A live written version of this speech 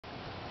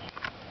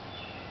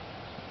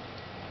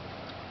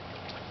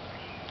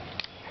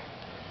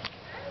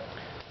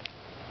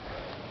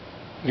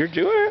You're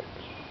doing it.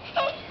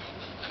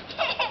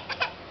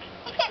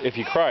 If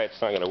you cry,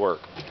 it's not going to work.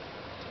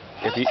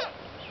 If you...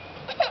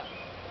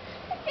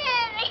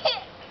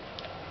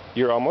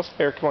 You're almost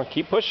there. Come on,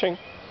 keep pushing.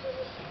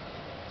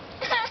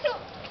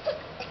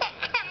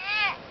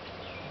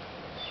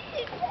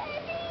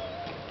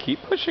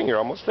 Keep pushing. You're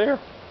almost there.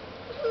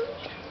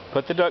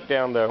 Put the duck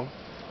down, though.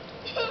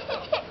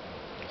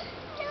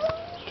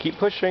 Keep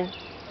pushing.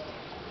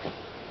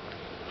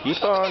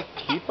 Keep on.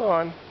 Keep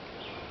on.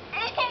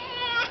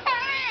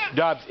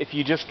 Dobbs, if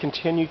you just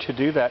continue to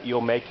do that, you'll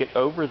make it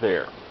over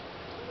there.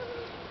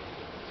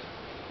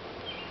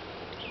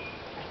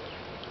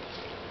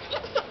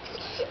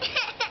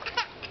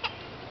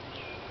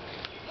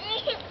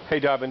 Hey,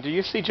 Dobbin, do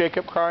you see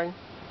Jacob crying?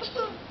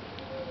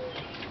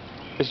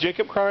 Is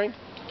Jacob crying?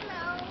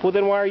 No. Well,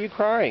 then why are you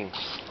crying?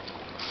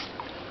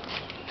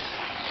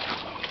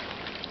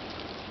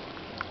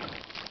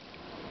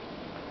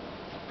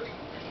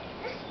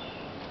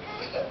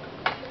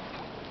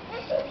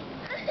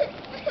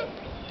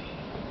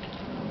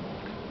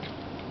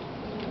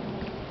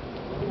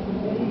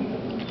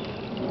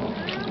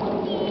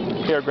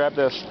 Here, grab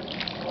this.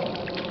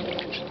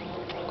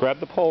 Grab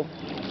the pole.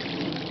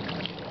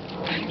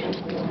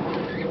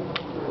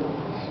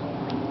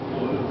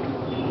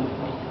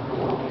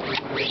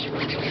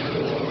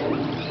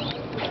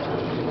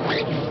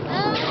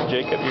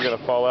 Jacob, you're going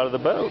to fall out of the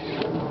boat.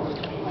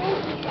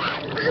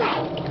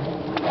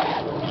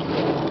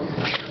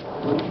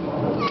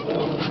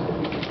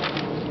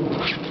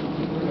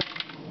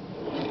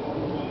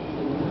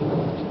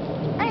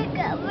 I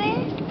got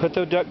it. Put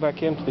the duck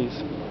back in,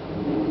 please.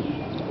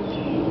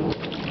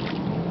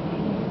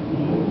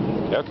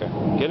 Okay,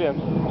 get in.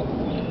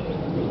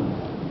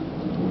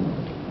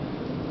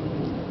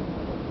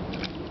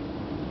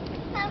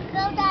 I'll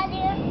go down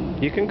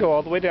there. You can go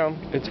all the way down.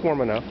 It's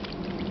warm enough.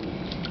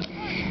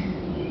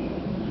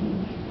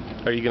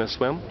 Are you going to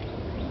swim?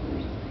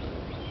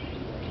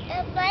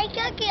 My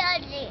ducky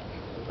on it.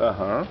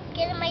 Uh-huh.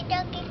 Get my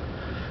ducky.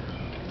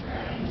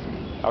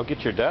 I'll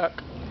get your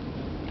duck.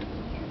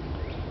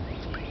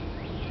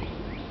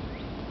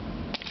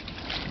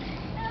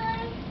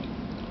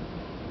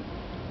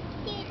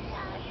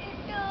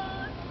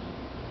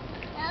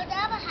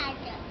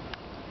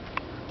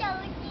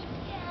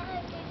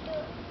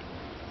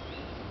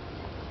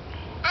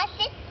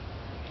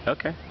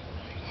 Okay.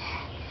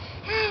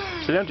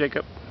 Sit down,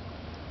 Jacob.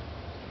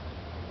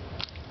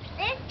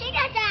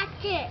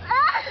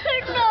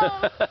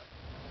 Oh, no.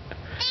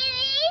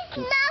 It's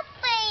not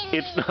funny.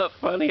 It's not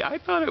funny. I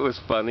thought it was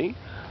funny.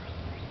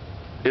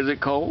 Is it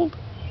cold?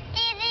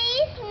 It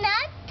is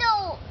not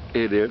cold.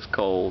 It is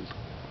cold.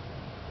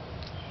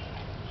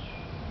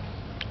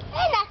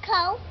 It's not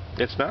cold.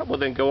 It's not? Well,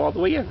 then go all the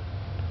way in.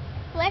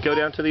 Go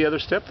down to the other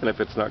step then if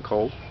it's not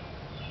cold.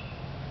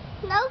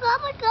 No,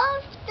 Papa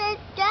goes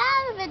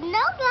down, but no,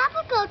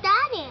 Papa goes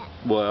down there.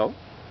 Well,